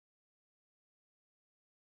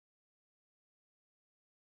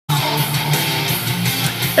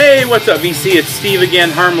what's up VC? It's Steve again,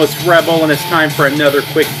 Harmless Rebel, and it's time for another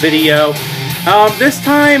quick video. This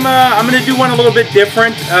time I'm going to do one a little bit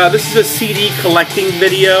different. This is a CD collecting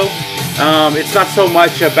video. It's not so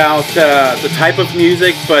much about the type of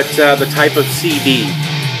music, but the type of CD.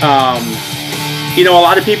 You know, a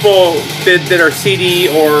lot of people that are CD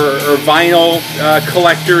or vinyl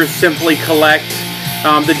collectors simply collect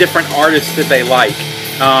the different artists that they like.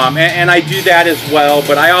 And I do that as well,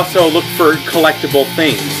 but I also look for collectible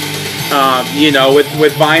things. You know, with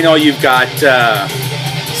vinyl, you've got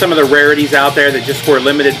some of the rarities out there that just were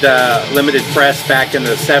limited press back in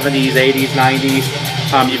the 70s, 80s,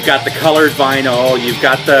 90s. You've got the colored vinyl, you've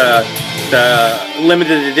got the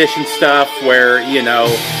limited edition stuff where, you know,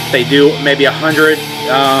 they do maybe 100.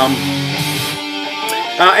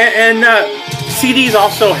 CDs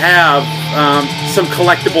also have some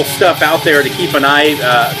collectible stuff out there to keep an eye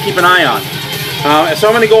on. So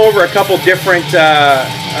I'm going to go over a couple different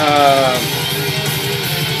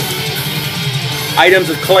items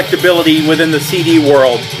of collectability within the CD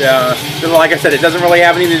world. Like I said, it doesn't really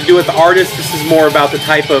have anything to do with the artist. This is more about the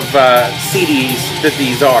type of CDs that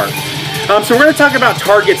these are. So we're going to talk about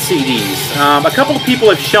Target CDs. A couple of people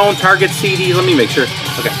have shown Target CDs. Let me make sure.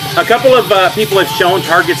 Okay. A couple of people have shown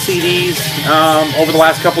Target CDs over the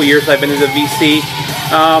last couple of years I've been into VC,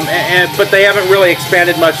 but they haven't really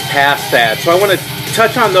expanded much past that. So I want to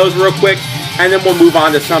touch on those real quick, and then we'll move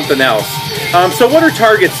on to something else. So what are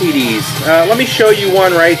Target CDs? Let me show you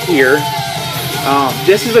one right here.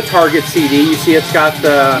 This is a Target CD. You see it's got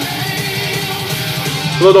the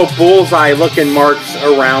little bullseye looking marks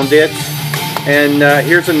around it. And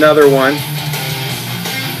here's another one.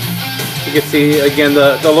 You can see, again,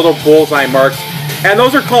 the little bullseye marks. And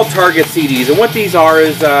those are called Target CDs. And what these are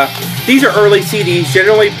is, these are early CDs,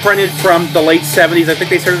 generally printed from the late 70s. I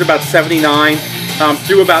think they started about 79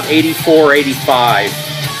 through about 84, 85.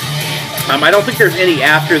 I don't think there's any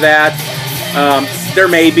after that. There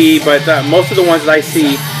may be, but most of the ones that I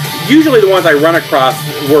see, usually the ones I run across,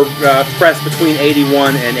 were pressed between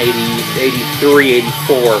 81 and 83,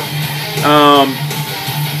 84.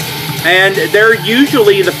 And they're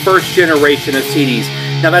usually the first generation of CDs.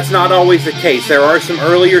 Now that's not always the case. There are some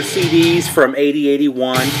earlier CDs from 80,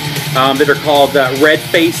 81 that are called red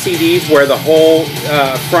face CDs, where the whole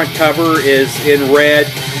front cover is in red.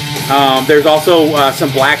 There's also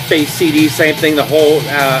some black face CDs, same thing, the whole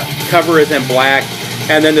cover is in black,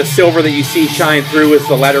 and then the silver that you see shine through is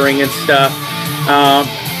the lettering and stuff.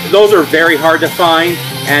 Those are very hard to find,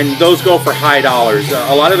 and those go for high dollars.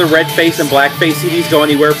 A lot of the red face and black face CDs go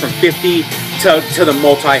anywhere from $50 to the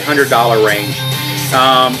multi-$100 range.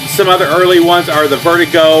 Some other early ones are the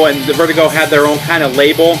Vertigo, and the Vertigo had their own kind of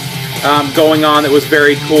label going on that was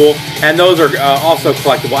very cool, and those are also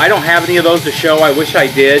collectible. I don't have any of those to show. I wish I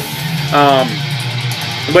did.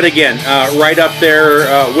 But again, right up there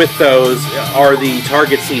with those are the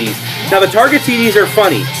Target CDs. Now the Target CDs are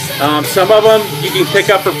funny. Some of them you can pick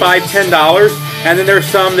up for $5, $10, and then there's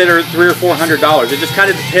some that are $300 or $400. It just kind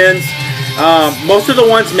of depends. Most of the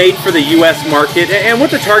ones made for the U.S. market, and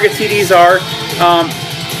what the Target CDs are,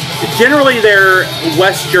 generally they're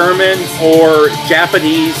West German or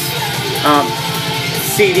Japanese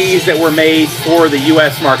CDs that were made for the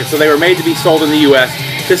U.S. market. So they were made to be sold in the U.S.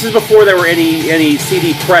 This is before there were any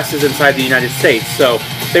CD presses inside the United States. So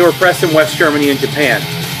they were pressed in West Germany and Japan.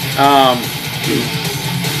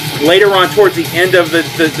 Later on, towards the end of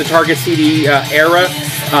the Target CD era,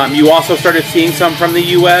 you also started seeing some from the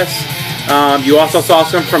U.S. You also saw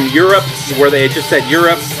some from Europe, where they had just said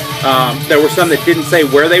Europe. There were some that didn't say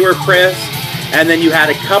where they were pressed. And then you had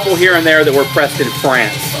a couple here and there that were pressed in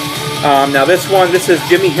France. Now this is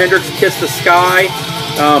Jimi Hendrix, Kiss the Sky.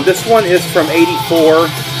 This one is from '84,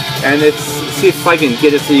 and it's, see if I can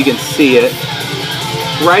get it so you can see it.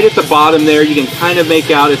 Right at the bottom there, you can kind of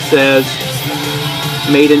make out it says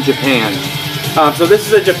made in Japan. So this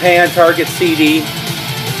is a Japan Target CD.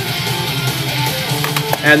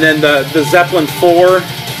 And then the Zeppelin 4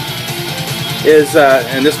 is,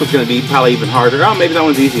 and this one's going to be probably even harder. Oh, maybe that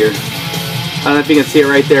one's easier. I don't know if you can see it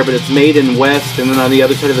right there, but it's made in West, and then on the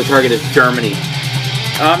other side of the Target is Germany.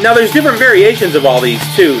 Now there's different variations of all these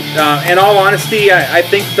too. In all honesty, I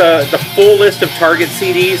think the full list of Target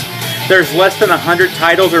CDs, there's less than 100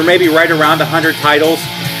 titles, or maybe right around 100 titles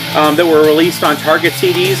that were released on Target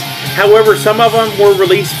CDs. However, some of them were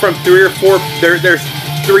released from 3 or 4, there's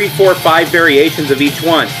 3, 4, 5 variations of each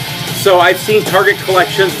one. So I've seen Target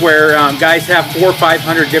collections where guys have 400 or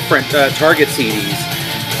 500 different Target CDs.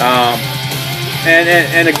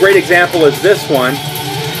 And a great example is this one,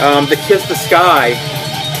 the Kiss the Sky.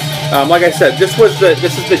 Like I said, this is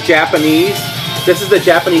the Japanese This is the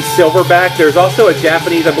Japanese silverback. There's also a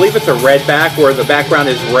Japanese, I believe it's a redback, where the background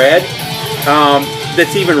is red.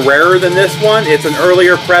 That's even rarer than this one. It's an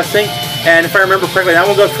earlier pressing, and if I remember correctly, that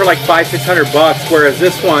one goes for like $500–600 bucks, whereas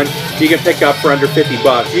this one you can pick up for under 50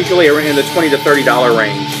 bucks, usually in the $20 to $30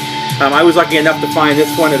 range. I was lucky enough to find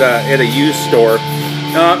this one at a used store.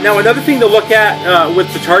 Now, another thing to look at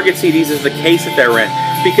with the Target CDs is the case that they're in,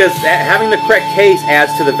 because having the correct case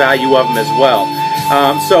adds to the value of them as well.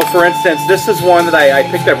 So, for instance, this is one that I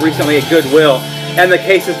picked up recently at Goodwill, and the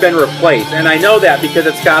case has been replaced. And I know that because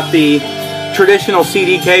it's got the traditional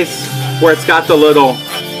CD case where it's got the little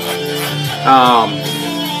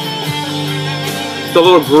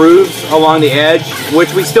grooves along the edge,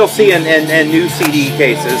 which we still see in new CD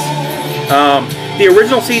cases. The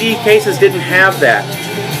original CD cases didn't have that.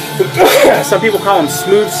 Some people call them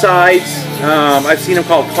smooth sides. I've seen them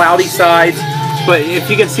called cloudy sides. But if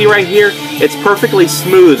you can see right here, it's perfectly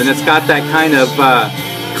smooth, and it's got that kind of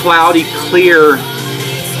cloudy, clear,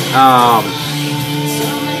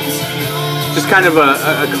 just kind of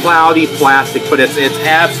a cloudy plastic, but it's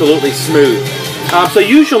absolutely smooth. So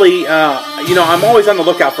usually, you know, I'm always on the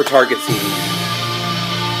lookout for Target CDs.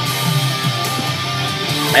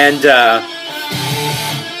 And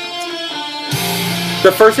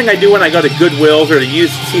the first thing I do when I go to Goodwills or to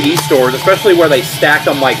used CD stores, especially where they stack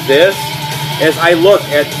them like this, is I look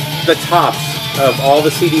at the tops of all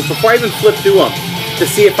the CDs before I even flip through them to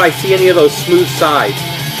see if I see any of those smooth sides.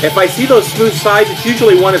 If I see those smooth sides, it's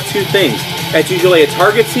usually one of two things. It's usually a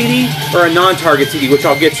Target CD or a non-Target CD, which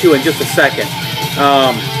I'll get to in just a second.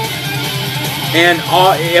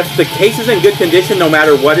 If the case is in good condition, no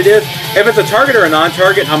matter what it is, if it's a Target or a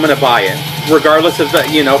non-Target, I'm going to buy it, regardless of the,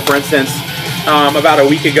 you know, for instance, about a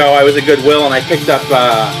week ago, I was at Goodwill and I picked up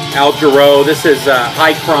Al Jarreau. This is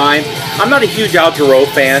High Crime. I'm not a huge Al Jarreau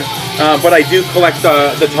fan, but I do collect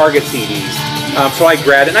the Target CDs. So I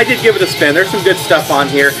grabbed it, and I did give it a spin. There's some good stuff on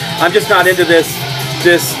here. I'm just not into this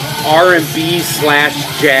R&B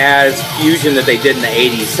 / jazz fusion that they did in the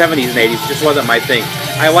 80s, 70s and 80s. It just wasn't my thing.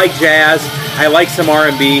 I like jazz. I like some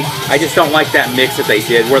R&B. I just don't like that mix that they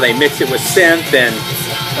did, where they mix it with synth. And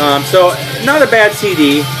so not a bad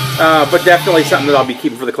CD. But definitely something that I'll be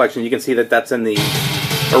keeping for the collection. You can see that that's in the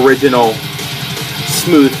original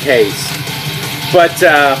smooth case. But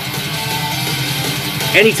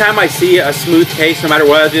anytime I see a smooth case, no matter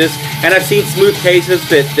what it is, and I've seen smooth cases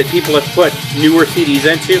that people have put newer CDs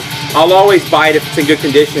into, I'll always buy it if it's in good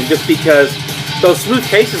condition, just because those smooth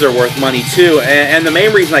cases are worth money too. And the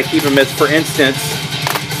main reason I keep them is, for instance,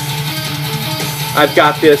 I've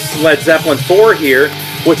got this Led Zeppelin 4 here,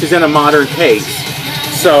 which is in a modern case.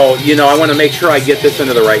 So, you know, I want to make sure I get this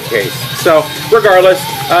into the right case. So, regardless,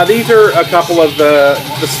 these are a couple of the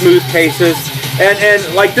smooth cases. And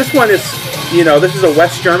like this one is, you know, this is a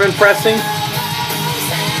West German pressing.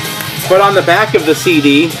 But on the back of the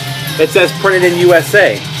CD, it says printed in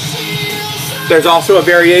USA. There's also a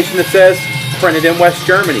variation that says printed in West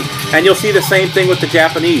Germany. And you'll see the same thing with the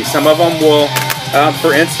Japanese. Some of them will,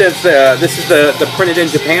 for instance, this is the printed in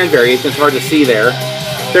Japan variation. It's hard to see there.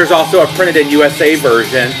 There's also a printed in USA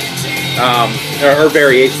version, or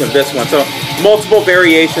variation of this one. So multiple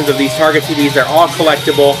variations of these Target CDs. They're all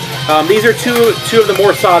collectible. These are two of the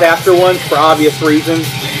more sought after ones for obvious reasons.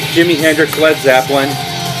 Jimi Hendrix, Led Zeppelin.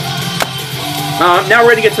 Now we're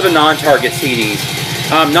ready to get to the non-Target CDs.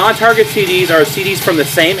 Non-Target CDs are CDs from the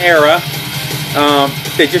same era.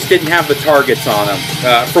 They just didn't have the targets on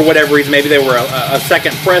them for whatever reason. Maybe they were a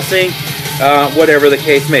second pressing. Whatever the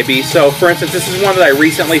case may be. So, for instance, this is one that I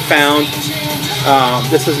recently found.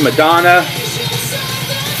 This is Madonna.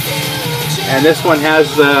 And this one has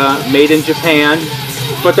made in Japan,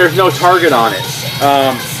 but there's no Target on it.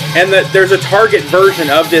 And there's a Target version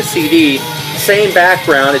of this CD. Same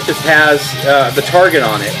background, it just has the Target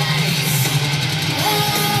on it.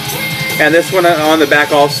 And this one on the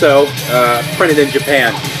back also printed in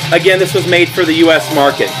Japan. Again, this was made for the US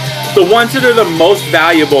market. The ones that are the most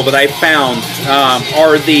valuable that I found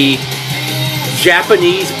are the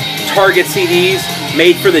Japanese Target CDs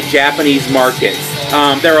made for the Japanese market.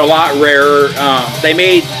 They're a lot rarer. They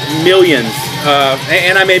made millions,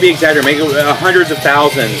 and I may be exaggerating, maybe hundreds of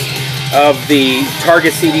thousands of the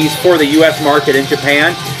Target CDs for the US market in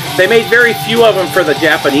Japan. They made very few of them for the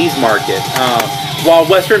Japanese market. While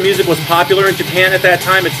Western music was popular in Japan at that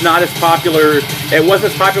time, it's not as popular. It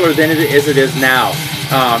wasn't as popular then as it is now.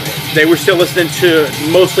 They were still listening to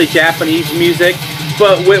mostly Japanese music,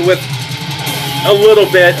 but with a little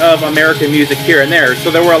bit of American music here and there.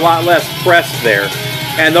 So there were a lot less pressed there.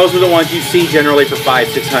 And those are the ones you see generally for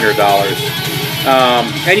 $500–600.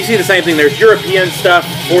 And you see the same thing. There's European stuff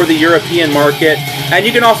for the European market. And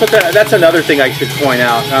you can also, that's another thing I should point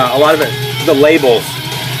out, a lot of it, the labels.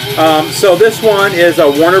 So this one is a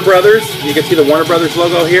Warner Brothers. You can see the Warner Brothers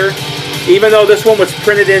logo here. Even though this one was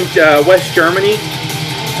printed in West Germany,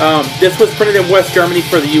 this was printed in West Germany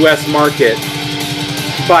for the U.S. market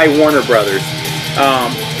by Warner Brothers.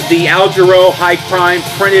 The Al Jarreau High Crime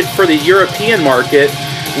printed for the European market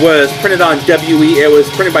was printed on it was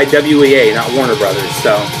printed by WEA, not Warner Brothers.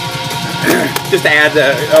 So just to add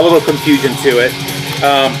a little confusion to it.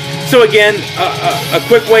 So again, a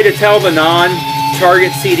quick way to tell the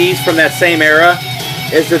non-Target CDs from that same era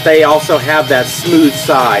is that they also have that smooth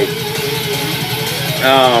side.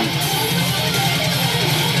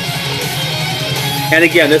 And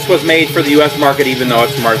again, this was made for the U.S. market, even though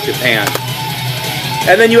it's marked Japan.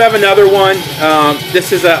 And then you have another one.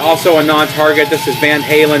 This is also a non-Target. This is Van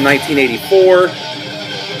Halen, 1984.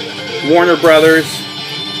 Warner Brothers.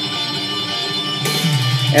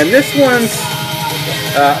 And this one's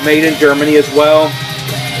made in Germany as well.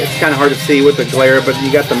 It's kind of hard to see with the glare, but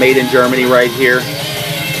you got the made in Germany right here.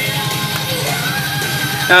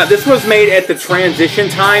 This was made at the transition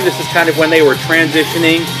time. This is kind of when they were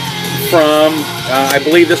transitioning from, I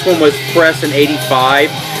believe this one was pressed in '85.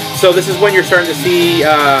 So this is when you're starting to see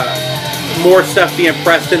more stuff being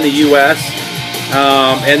pressed in the U.S.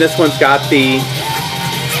 And this one's got the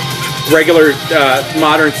regular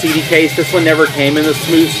modern CD case. This one never came in the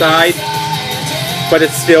smooth side, but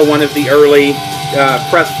it's still one of the early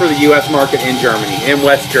pressed for the U.S. market in Germany, in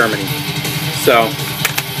West Germany. So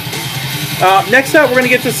next up, we're going to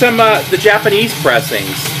get to some the Japanese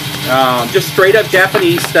pressings, just straight up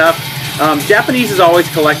Japanese stuff. Japanese is always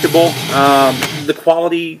collectible. The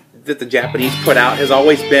quality that the Japanese put out has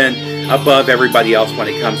always been above everybody else when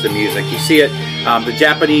it comes to music. You see it, the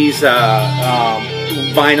Japanese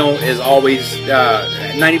vinyl is always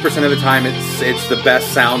 90% of the time it's the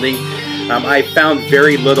best sounding. I found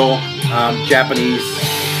very little Japanese.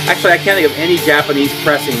 Actually, I can't think of any Japanese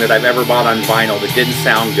pressing that I've ever bought on vinyl that didn't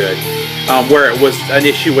sound good, where it was an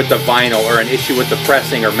issue with the vinyl or an issue with the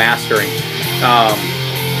pressing or mastering.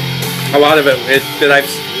 A lot of it that I've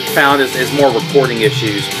found is more recording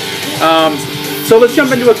issues. So let's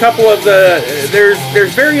jump into a couple of the,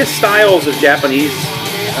 there's various styles of Japanese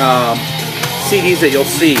CDs that you'll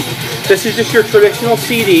see. This is just your traditional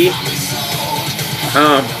CD.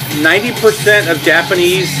 90% of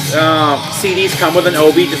Japanese CDs come with an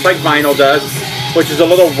obi, just like vinyl does, which is a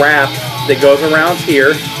little wrap that goes around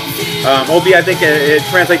here. Obi, I think it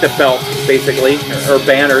translates to belt, basically, or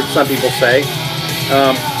banner, some people say.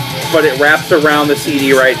 But it wraps around the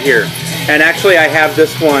CD right here. And actually, I have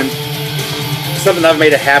this one. Something I've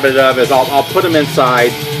made a habit of is I'll put them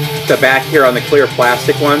inside the back here on the clear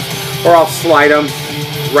plastic ones, or I'll slide them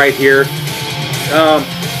right here.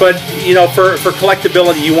 But you know, for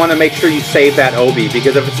collectability, you want to make sure you save that obi,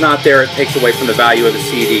 because if it's not there, it takes away from the value of the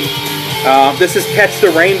CD. This is Catch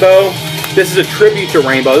the Rainbow. This is a tribute to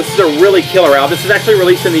Rainbow. This is a really killer album. This is actually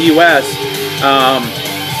released in the U.S.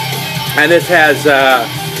 And this has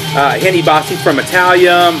Henny Bassi from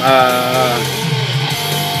Italium,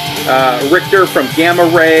 Richter from Gamma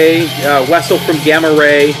Ray, Wessel from Gamma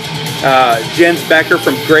Ray, Jens Becker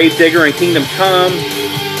from Gravedigger and Kingdom Come,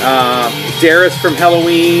 Darius from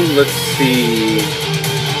Halloween, let's see,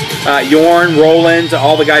 Jorn, Roland,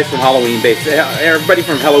 all the guys from Halloween, basically. Everybody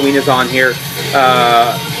from Halloween is on here.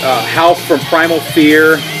 Half from Primal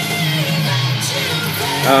Fear.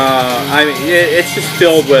 I mean, it's just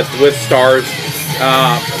filled with stars.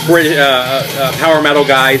 Power metal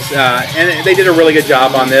guys, and they did a really good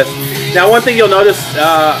job on this. Now, one thing you'll notice,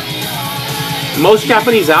 most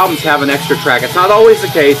Japanese albums have an extra track. It's not always the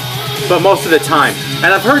case, but most of the time.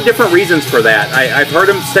 And I've heard different reasons for that. I've heard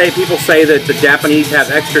people say that the Japanese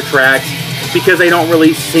have extra tracks because they don't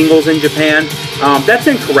release singles in Japan. That's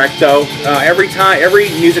incorrect, though. Every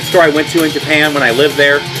music store I went to in Japan when I lived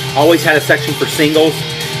there always had a section for singles,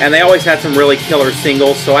 and they always had some really killer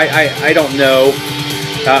singles. So I don't know.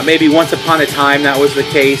 Maybe once upon a time that was the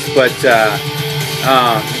case, but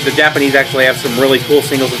the Japanese actually have some really cool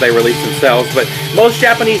singles that they release themselves. But most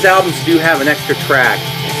Japanese albums do have an extra track.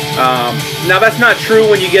 Now that's not true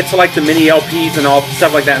when you get to like the mini LPs and all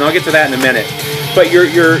stuff like that, and I'll get to that in a minute. But your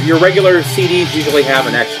regular CDs usually have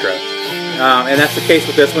an extra, and that's the case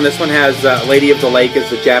with this one. This one has Lady of the Lake as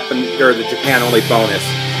the Japan only bonus.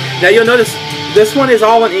 Now you'll notice this one is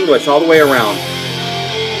all in English all the way around.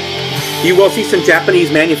 You will see some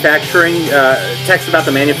Japanese manufacturing text about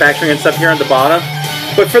the manufacturing and stuff here on the bottom,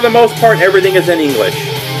 but for the most part, everything is in English.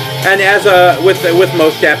 And as with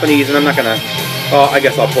most Japanese, and I'm not gonna, well, I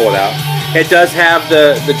guess I'll pull it out. It does have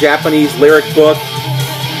the Japanese lyric book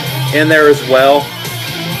in there as well.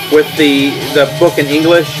 with the book in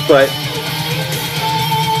English, but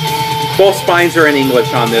both spines are in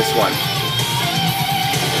English on this one.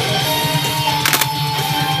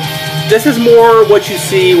 This is more what you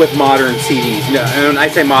see with modern CDs. And I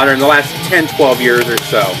say modern, the last 10, 12 years or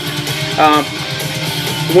so.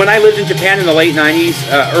 When I lived in Japan in the late 90s,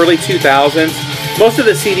 early 2000s, most of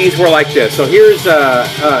the CDs were like this. So here's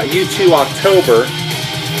U2 October.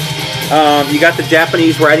 You got the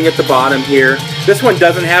Japanese writing at the bottom here. This one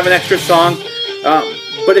doesn't have an extra song,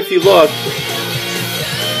 but if you look,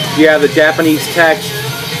 you have the Japanese text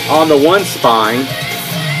on the one spine,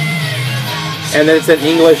 and then it's in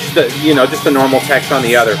English, you know, just the normal text on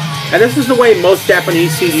the other. And this is the way most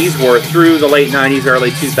Japanese CDs were through the late 90s,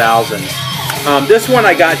 early 2000s. This one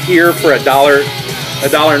I got here for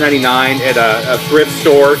 $1.99 at a thrift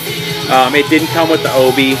store. It didn't come with the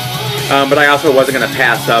obi, but I also wasn't going to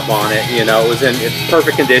pass up on it. You know, it was in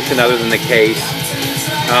perfect condition other than the case.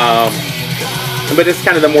 But it's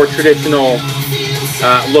kind of the more traditional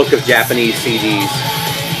look of Japanese CDs.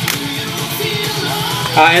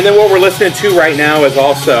 And then what we're listening to right now is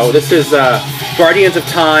also, this is Guardians of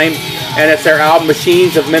Time, and it's their album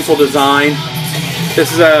Machines of Mental Design.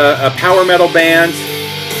 This is a power metal band,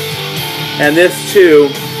 and this too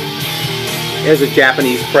is a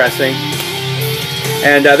Japanese pressing.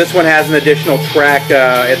 And this one has an additional track.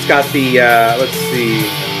 It's got the, let's see,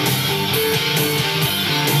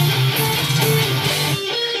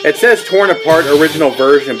 it says Torn Apart Original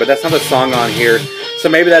Version, but that's not the song on here. So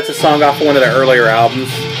maybe that's a song off of one of their earlier albums.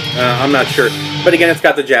 I'm not sure. But again, it's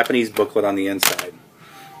got the Japanese booklet on the inside.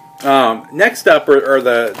 Next up are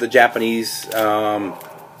the Japanese. I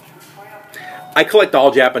collect all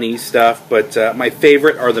Japanese stuff, but my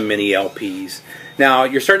favorite are the mini LPs. Now,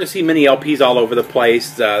 you're starting to see mini LPs all over the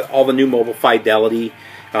place. All the new Mobile Fidelity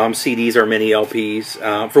CDs are mini LPs.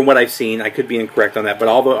 From what I've seen, I could be incorrect on that, but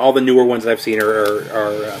all the newer ones that I've seen are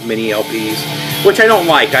mini LPs, which I don't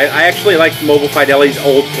like. I actually like Mobile Fidelity's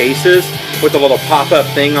old cases with the little pop-up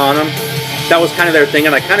thing on them. That was kind of their thing,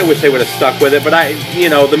 and I kind of wish they would have stuck with it, but you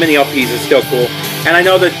know, the mini LPs is still cool. And I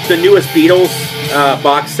know that the newest Beatles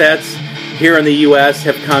box sets here in the U.S.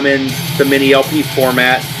 have come in the mini LP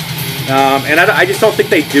format. And I just don't think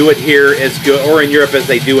they do it here as good, or in Europe, as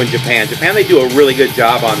they do in Japan. Japan, they do a really good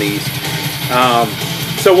job on these.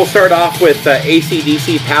 So we'll start off with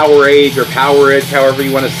AC/DC Power Age, or Power Edge, however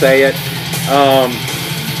you want to say it.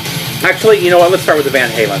 Actually, you know what, let's start with the Van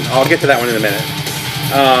Halen. I'll get to that one in a minute.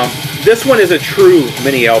 This one is a true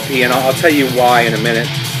mini LP, and I'll tell you why in a minute.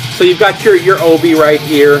 So you've got your obi right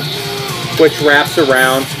here, which wraps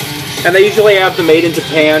around. And they usually have the Made in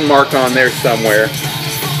Japan mark on there somewhere.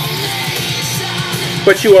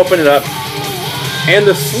 But you open it up, and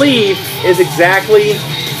the sleeve is exactly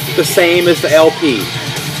the same as the LP.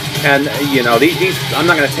 And you know, these I'm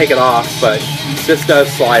not going to take it off, but this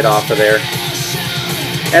does slide off of there.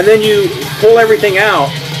 And then you pull everything out,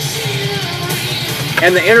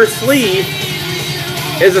 and the inner sleeve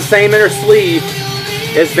is the same inner sleeve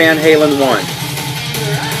as Van Halen 1.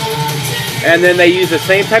 And then they use the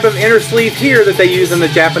same type of inner sleeve here that they use in the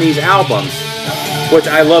Japanese albums, which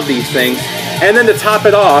I love these things. And then to top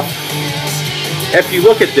it off, if you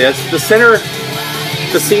look at this, the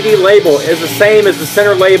CD label is the same as the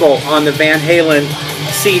center label on the Van Halen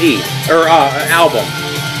CD, or album.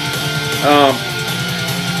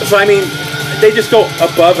 So I mean, they just go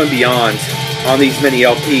above and beyond on these mini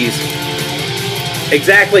LPs.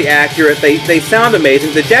 Exactly accurate. They sound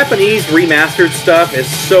amazing. The Japanese remastered stuff is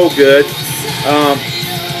so good.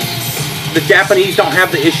 The Japanese don't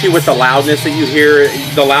have the issue with the loudness that you hear.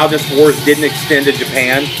 The loudness wars didn't extend to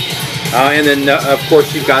Japan. And then, of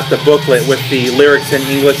course, you've got the booklet with the lyrics in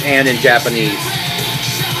English and in Japanese.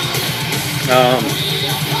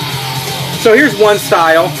 So here's one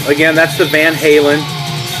style. Again, that's the Van Halen.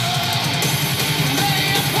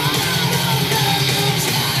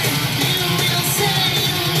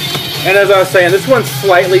 And as I was saying, this one's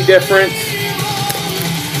slightly different.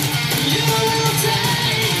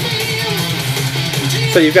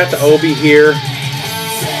 So you've got the obi here.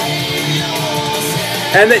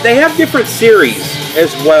 And they have different series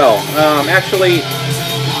as well. Actually,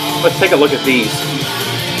 let's take a look at these.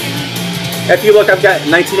 If you look, I've got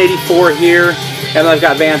 1984 here, and I've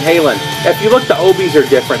got Van Halen. If you look, the obis are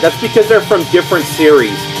different. That's because they're from different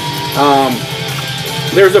series.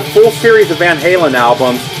 There's a full series of Van Halen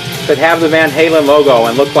albums that have the Van Halen logo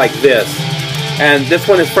and look like this. And this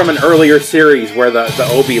one is from an earlier series where the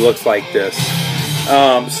obi looks like this.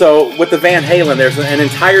 So with the Van Halen, there's an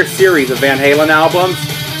entire series of Van Halen albums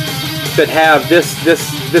that have this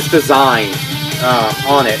design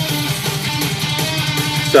on it.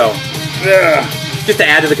 So, just to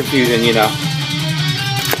add to the confusion, you know.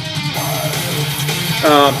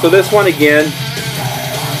 So this one again,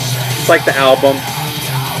 it's like the album.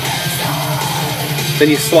 Then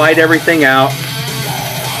you slide everything out,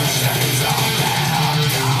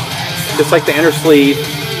 just like the inner sleeve.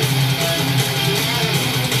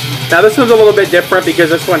 Now this one's a little bit different because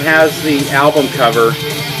this one has the album cover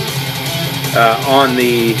on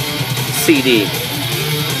the CD.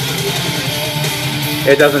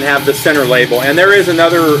 It doesn't have the center label. And there is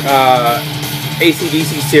another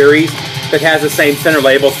AC/DC series that has the same center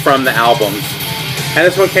labels from the albums. And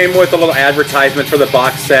this one came with a little advertisement for the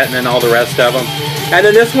box set and then all the rest of them. And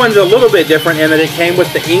then this one's a little bit different in that it came with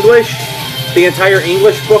the entire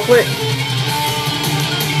English booklet.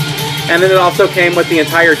 And then it also came with the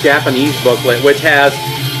entire Japanese booklet, which has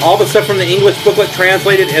all the stuff from the English booklet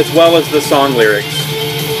translated as well as the song lyrics.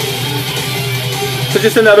 So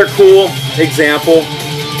just another cool example.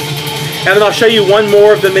 And then I'll show you one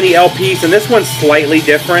more of the mini LPs, and this one's slightly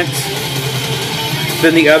different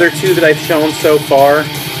than the other two that I've shown so far.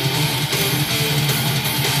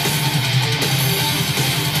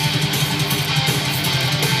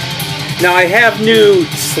 Now I have new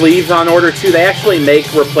sleeves on order too. They actually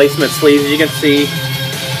make replacement sleeves. As you can see,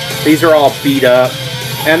 these are all beat up,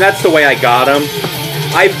 and that's the way I got them.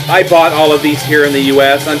 I bought all of these here in the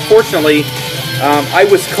US. Unfortunately, I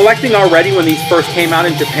was collecting already when these first came out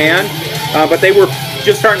in Japan, but they were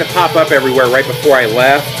just starting to pop up everywhere right before I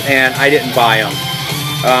left, and I didn't buy them.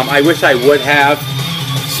 I wish I would have.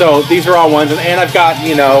 So these are all ones, and I've got,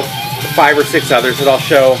 you know, 5 or 6 others that I'll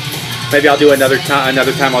show. Maybe I'll do another time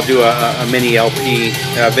I'll do a mini LP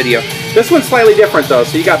video. This one's slightly different though.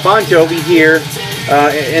 So you got Bon Jovi here,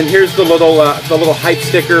 and here's the little hype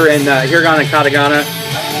sticker and Hiragana and Katakana.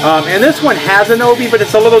 And this one has an obi, but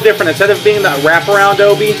it's a little different. Instead of being the wraparound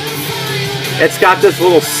obi, it's got this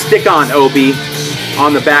little stick-on obi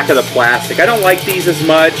on the back of the plastic. I don't like these as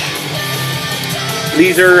much.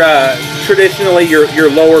 These are traditionally your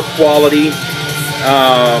lower quality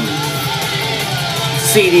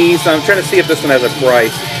CDs. I'm trying to see if this one has a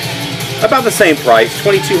price. About the same price,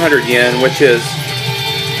 2,200 yen, which is...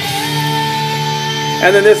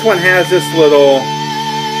 And then this one has this little...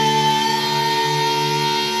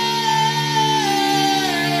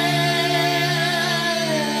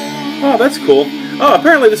 Oh, that's cool. Oh,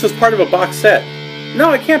 apparently this was part of a box set.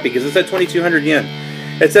 No, it can't be because it's at 2,200 yen.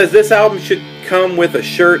 It says this album should come with a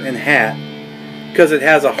shirt and hat because it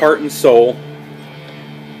has a heart and soul.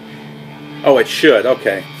 Oh, it should.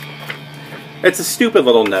 Okay. It's a stupid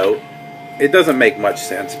little note. It doesn't make much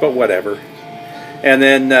sense, but whatever. And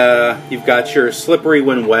then you've got your slippery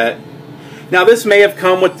when wet. Now this may have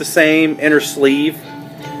come with the same inner sleeve.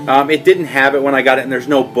 It didn't have it when I got it, and there's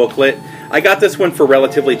no booklet. I got this one for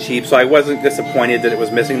relatively cheap, so I wasn't disappointed that it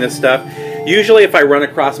was missing this stuff. Usually if I run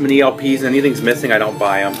across mini LPs and anything's missing, I don't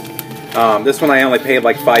buy them. This one I only paid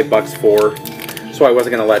like $5 for, so I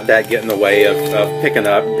wasn't going to let that get in the way of picking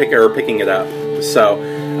it up. So,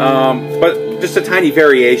 but just a tiny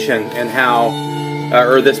variation in how,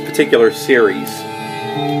 or this particular series.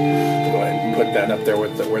 Go ahead and put that up there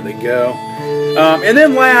with where they go. And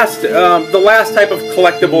then last, the last type of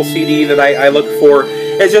collectible CD that I look for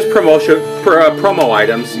is just promo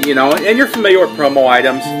items, you know, and you're familiar with promo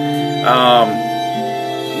items,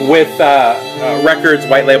 with records,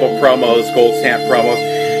 white label promos, gold stamp promos.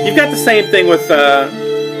 You've got the same thing with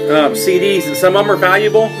CDs. Some of them are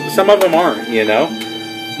valuable, some of them aren't, you know.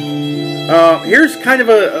 Here's kind of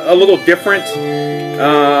a little different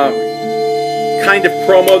kind of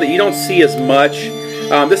promo that you don't see as much.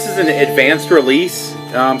 This is an advanced release.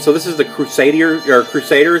 So this is the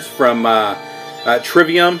Crusaders from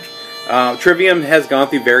Trivium. Trivium has gone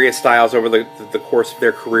through various styles over the course of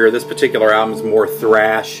their career. This particular album is more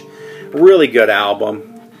thrash. Really good album.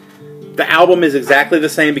 The album is exactly the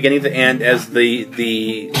same beginning to end as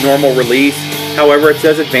the normal release. However, it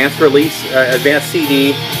says advanced release, advanced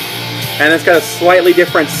CD, and it's got a slightly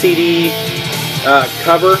different CD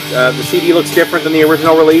cover. The CD looks different than the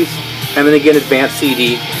original release, and then again, advanced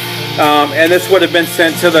CD. And this would have been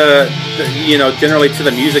sent to you know, generally to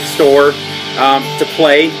the music store to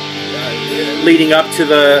play, leading up to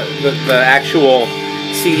the actual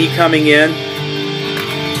CD coming in.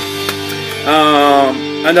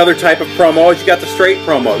 Another type of promo is you got the straight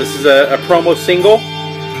promo. This is a promo single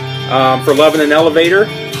for Love in an Elevator.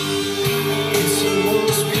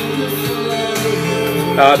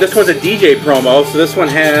 This one's a DJ promo, so this one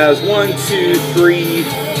has 1, 2, 3,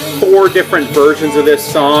 4 different versions of this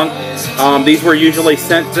song. These were usually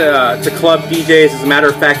sent to club DJs. As a matter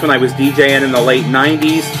of fact, when I was DJing in the late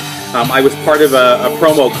 90s, I was part of a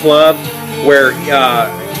promo club where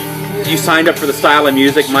you signed up for the style of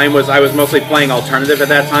music. Mine was, I was mostly playing alternative at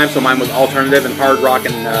that time, so mine was alternative and hard rock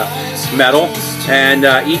and metal. And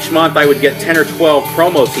each month I would get 10 or 12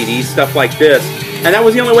 promo CDs, stuff like this. And that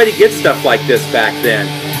was the only way to get stuff like this back then.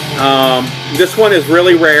 This one is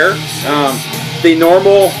really rare. The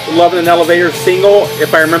normal Love in an Elevator single,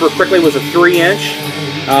 if I remember correctly, was a 3-inch.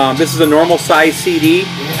 This is a normal size CD,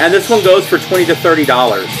 and this one goes for $20 to $30.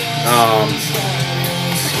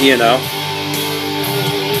 You know.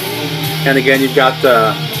 And again, you've got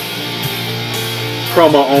the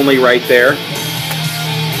promo only right there.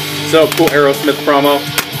 So cool, Aerosmith promo.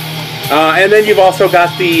 And then you've also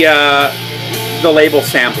got the label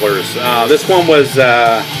samplers. This one was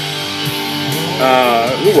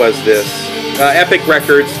who was this? Epic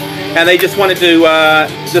Records, and they just wanted to.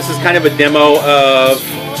 This is kind of a demo of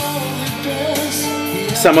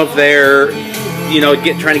some of their, you know,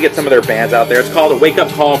 trying to get some of their bands out there. It's called A Wake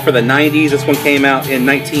Up Call for the 90s. This one came out in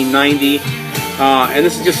 1990, and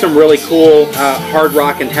this is just some really cool hard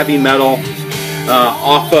rock and heavy metal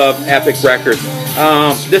off of Epic Records.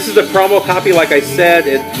 This is a promo copy, like I said.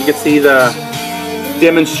 You can see the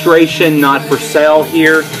demonstration, not for sale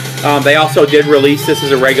here. They also did release this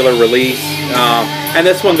as a regular release, and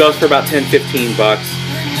this one goes for about $10-15 bucks.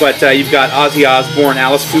 But you've got Ozzy Osbourne,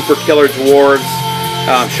 Alice Cooper, Killer Dwarves,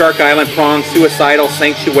 Shark Island, Prong, Suicidal,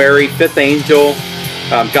 Sanctuary, Fifth Angel,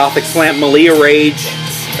 Gothic Slant, Malia Rage,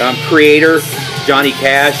 Creator, Johnny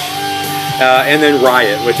Cash, and then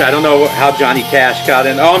Riot, which I don't know how Johnny Cash got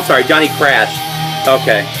in. Oh, I'm sorry, Johnny Crash.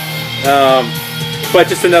 Okay. But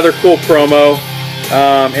just another cool promo.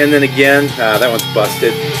 And then again, that one's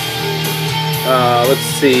busted. Let's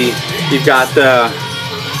see. You've got the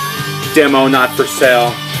demo, not for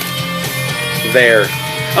sale there.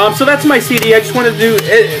 So that's my CD. I just wanted to do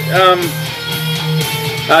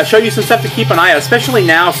show you some stuff to keep an eye on. Especially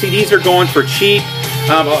now, CDs are going for cheap.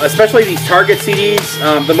 Especially these Target CDs.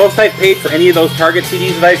 The most I've paid for any of those Target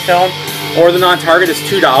CDs that I've shown, or the non-Target, is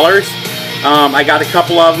 $2. I got a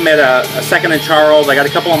couple of them at a Second and Charles. I got a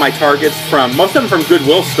couple of my Targets from, most of them from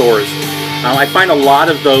Goodwill stores. I find a lot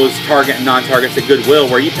of those Target and non-Targets at Goodwill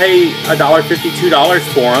where you pay $1.50, $2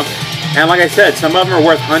 for them. And like I said, some of them are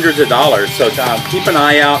worth hundreds of dollars. So keep an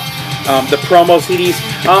eye out. The promo CDs.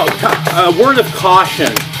 A word of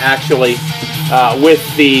caution, actually, with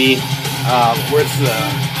the, where's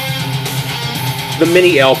the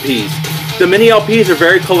mini LPs. The mini LPs are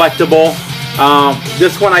very collectible.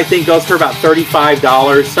 This one I think goes for about $35,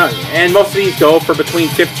 and most of these go for between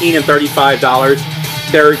 $15 and $35.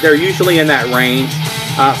 They're usually in that range.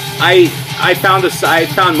 I found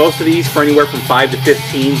most of these for anywhere from $5 to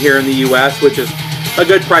 $15 here in the U.S., which is a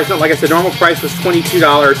good price. Like I said, normal price was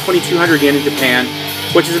 $2,200 yen in Japan,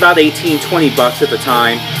 which is about 18-20 bucks at the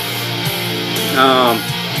time.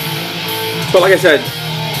 But like I said,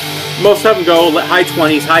 most of them go high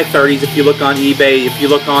 20s, high 30s if you look on eBay, if you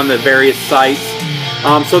look on the various sites.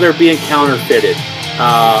 So they're being counterfeited.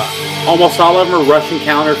 Almost all of them are Russian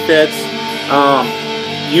counterfeits.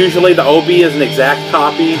 Usually the OB is an exact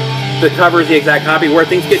copy. The cover is the exact copy. Where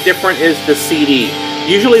things get different is the CD.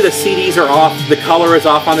 Usually the CDs are off, the color is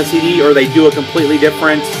off on the CD, or they do a completely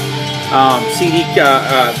different CD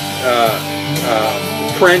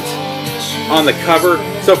print on the cover.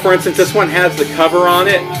 So for instance, this one has the cover on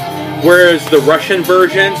it, whereas the Russian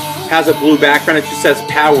version has a blue background. It just says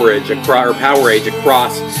Power Age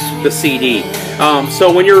across the CD.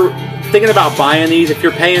 So when you're thinking about buying these, if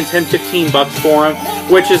you're paying 10-15 bucks for them,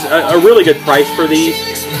 which is a really good price for these,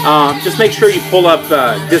 just make sure you pull up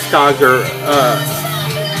Discogs, or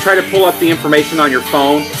try to pull up the information on your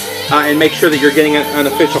phone, and make sure that you're getting an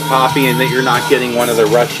official copy and that you're not getting one of the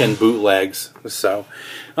Russian bootlegs. So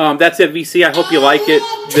that's it, VC. I hope you like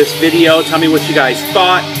this video. Tell me what you guys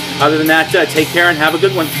thought. Other than that, take care and have a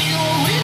good one.